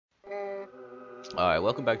Alright,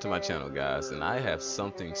 welcome back to my channel, guys, and I have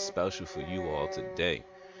something special for you all today.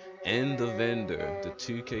 In the vendor, the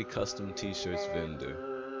 2K custom t-shirts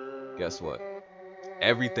vendor, guess what?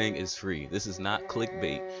 Everything is free. This is not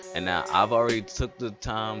clickbait. And now I've already took the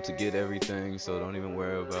time to get everything, so don't even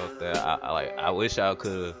worry about that. I wish I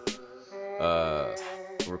could have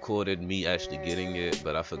recorded me actually getting it,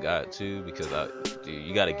 but I forgot to, because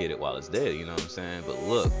you gotta get it while it's there, you know what I'm saying? But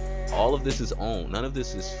look, all of this is owned. None of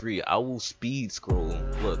this is free. I will speed scroll.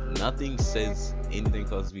 Look, nothing says anything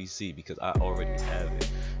costs VC because I already have it.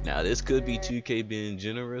 Now this could be 2K being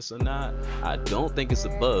generous or not. I don't think it's a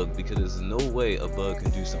bug, because there's no way a bug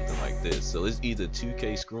can do something like this. So it's either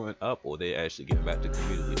 2K screwing up, or they actually getting back to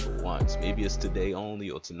community for once. Maybe it's today only,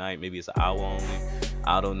 or tonight. Maybe it's an hour only.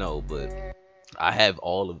 I don't know, but I have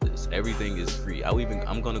all of this. Everything is free.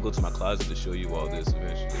 I'm gonna go to my closet to show you all this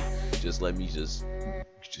eventually. Just let me just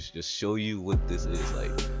show you what this is.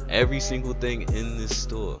 Like, every single thing in this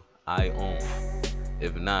store I own.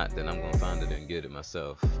 If not, then I'm gonna find it and get it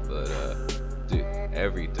myself. But dude,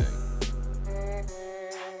 everything.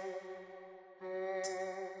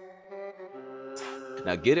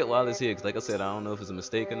 Now get it while it's here, because like I said, I don't know if it's a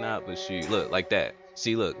mistake or not, but shoot, look, like that.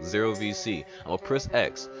 See, look, 0 VC. I'm gonna press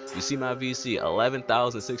X. You see my VC,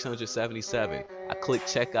 11,677. I click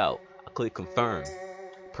checkout. I click confirm.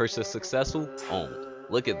 Purchase successful, owned.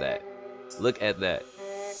 Look at that. Look at that.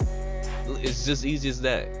 It's just easy as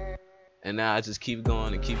that. And now I just keep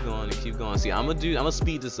going and keep going and keep going. See, I'm gonna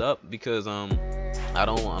speed this up, because I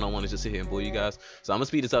don't want to just sit here and bore you guys. So I'm gonna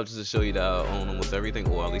speed this up just to show you that I own almost everything,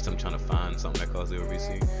 or at least I'm trying to find something that costs 0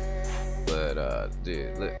 VC. But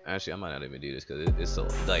dude, look, actually I might not even do this, because it's so,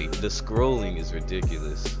 like, the scrolling is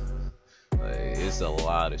ridiculous. Like, it's a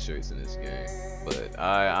lot of shirts in this game. But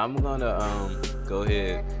I'm gonna go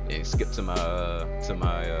ahead and skip to my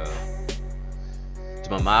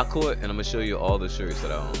mod court, and I'm gonna show you all the shirts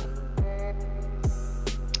that I own.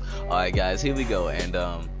 Alright guys, here we go. And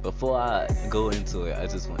before I go into it, I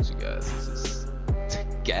just want you guys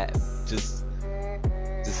to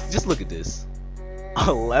just look at this.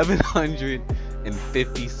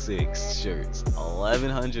 1156 shirts.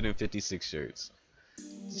 1156 shirts.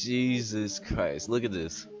 Jesus Christ, look at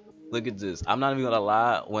this. Look at this. I'm not even gonna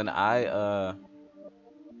lie, when oh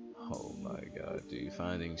my god, dude,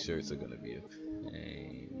 finding shirts are gonna be a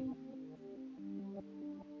pain.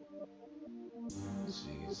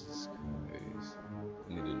 Jesus Christ.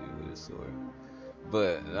 I need a new this sword.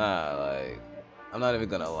 But nah, like, I'm not even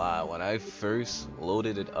gonna lie, when I first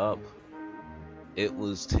loaded it up, it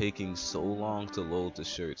was taking so long to load the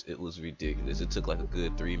shirts. It was ridiculous. It took like a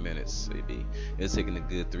good 3 minutes, maybe. It was taking a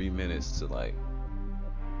good 3 minutes to like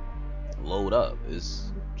load up. It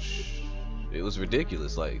was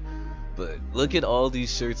ridiculous. Like, but look at all these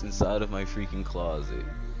shirts inside of my freaking closet.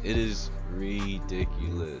 It is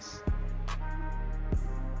ridiculous.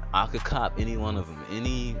 I could cop any one of them,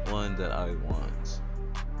 any one that I want.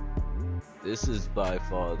 This is by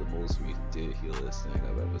far the most ridiculous thing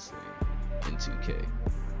I've ever seen in 2K.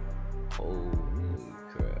 Holy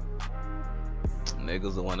crap. And there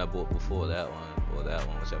goes the one I bought before that one, or that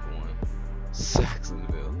one, whichever one.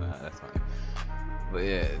 Saxonville, nah, that's fine. But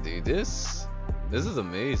yeah, dude, this is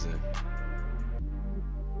amazing.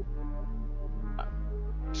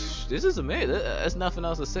 This is amazing. There's nothing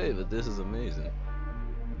else to say, but this is amazing.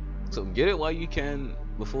 So get it while you can,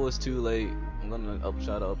 before it's too late. I'm gonna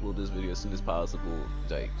try to upload this video as soon as possible.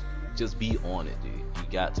 Like, just be on it, dude. You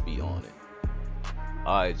got to be on it.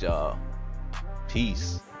 Alright, y'all.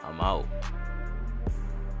 Peace. I'm out.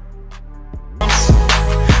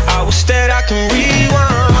 I wish that I can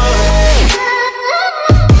rewind.